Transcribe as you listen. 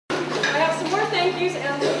yous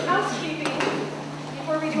and some housekeeping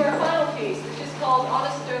before we do our final piece, which is called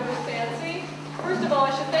Honest Over Fancy. First of all,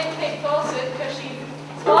 I should thank Kate Fawcett because she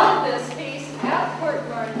spotted this piece at the Court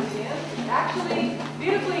Garden Museum. Actually,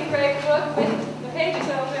 beautifully engraved book with the pages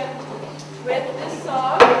open with this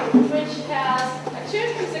song, which has a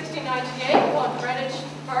tune from 1698 called Greenwich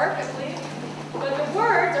Park, I believe. But the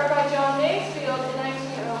words are by John Masefield in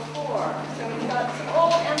 1904. So we've got some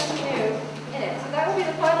old and some new in it. So that will be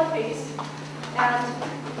the final piece. And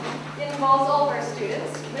it involves all of our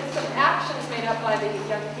students with some actions made up by the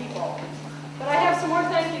young people. But I have some more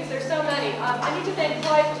thank yous. There's so many. I need to thank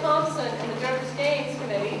Clive Thompson and the Drovers Games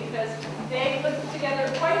Committee because they put together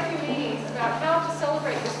quite a few meetings about how to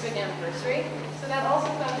celebrate this big anniversary. So that also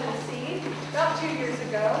founded a seed about 2 years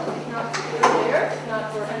ago, not earlier,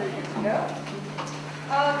 not 400 years ago.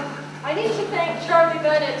 I need to thank Charlie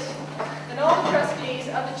Bennett and all the trustees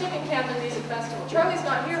of the Chicken Camden Music Festival. Charlie's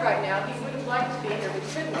not here right now. He would have liked to be here, but he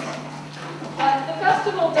couldn't. But the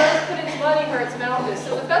festival does put its money where its mouth is.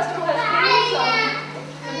 So the festival has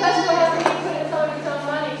put in some of its own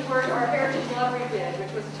money toward our Heritage Lottery bid,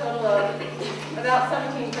 which was a total of about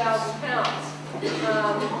 £17,000.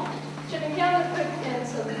 Chicken Camden put in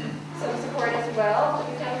some support as well.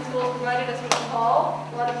 Chicken Camden School provided us with a hall,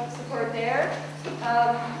 a lot of support there.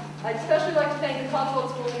 I'd especially like to thank the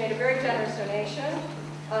Cotswold School who made a very generous donation.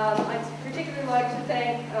 I'd particularly like to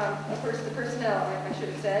thank, of course, the personnel, I should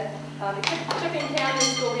have said. The Chicken Camden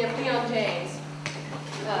School, we have Leon James.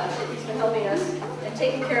 He's been helping us and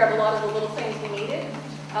taking care of a lot of the little things we needed.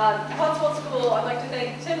 Cotswold School, I'd like to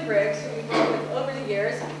thank Tim Briggs, who we've worked with over the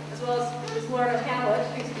years, as well as Ms. Lorna Hamlet,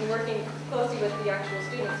 who's been working closely with the actual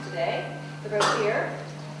students today. They're both here.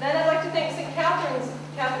 Then I'd like to thank St. Catherine's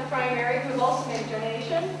Catholic Primary, who have also made a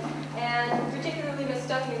donation, and particularly Ms.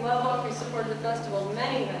 Stephanie Lovelock, who supported the festival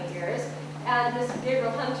many, many years, and Ms.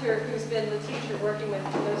 Gabriel Hunter, who's been the teacher working with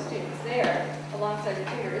those students there, alongside the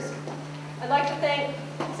tutors. I'd like to thank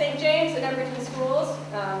St. James and Everton Schools.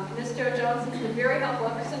 Ms. Jo Johnson's been very helpful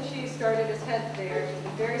ever since she started as head there. She's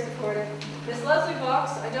been very supportive. Ms. Leslie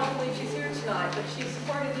Box, I don't believe she's here tonight, but she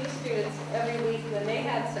supported these students every week when they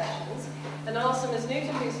had sessions. And also Ms.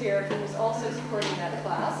 Newton, who's here, who was also supporting that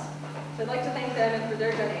class. So I'd like to thank them and for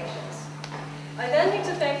their donations. I then need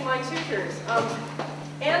to thank my tutors.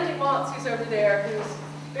 Andy Watts, who's over there, who's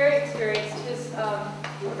very experienced, is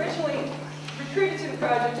originally recruited to the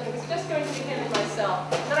project, and it was just going to be him and myself.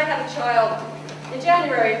 Then I had a child in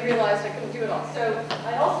January and realized I couldn't do it all. So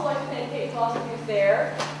I'd also like to thank Kate Foster, who's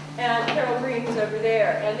there, and Carol Green, who's over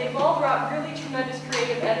there. And they've all brought really tremendous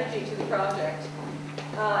creative energy to the project.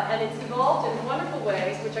 And it's evolved in wonderful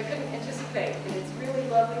ways, which I couldn't anticipate. And it's really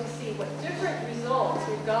lovely to see what different results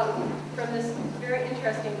we've gotten from this very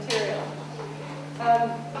interesting material.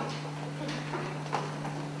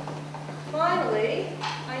 Finally,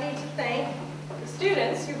 I need to thank the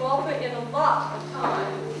students who've all put in a lot of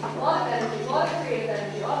time, a lot of energy, a lot of creative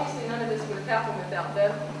energy. Obviously, none of this would have happened without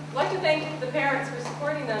them. I'd like to thank the parents for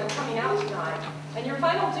supporting them and coming out tonight. And your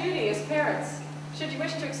final duty as parents, should you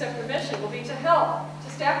wish to accept permission, will be to help to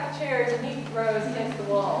stack the chairs in neat rows against the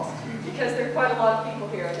walls, because there are quite a lot of people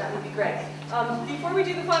here, and that would be great. Before we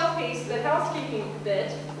do the final piece, the housekeeping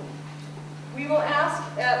bit, we will ask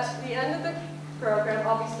at the end of the program,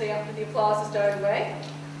 obviously after the applause has died away,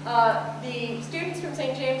 the students from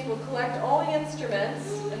St. James will collect all the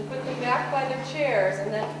instruments and put them back by their chairs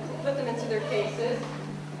and then put them into their cases.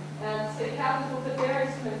 And St. Catherine's will put their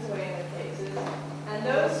instruments away in their cases. And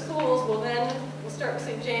those schools will then, we'll start with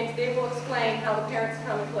St. James, they will explain how the parents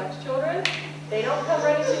come and collect children. They don't come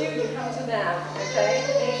running to you, you come to them, okay?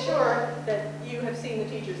 Make sure that you have seen the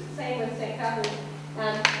teachers. Same with St. Catherine's.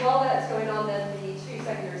 And while that's going on, then the two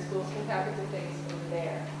secondary schools can package their things over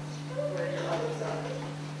there, where your others are.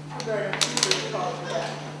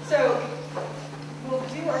 So we'll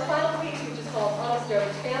do our final piece, which is called Honest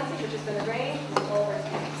Over Fancy, which has been arranged.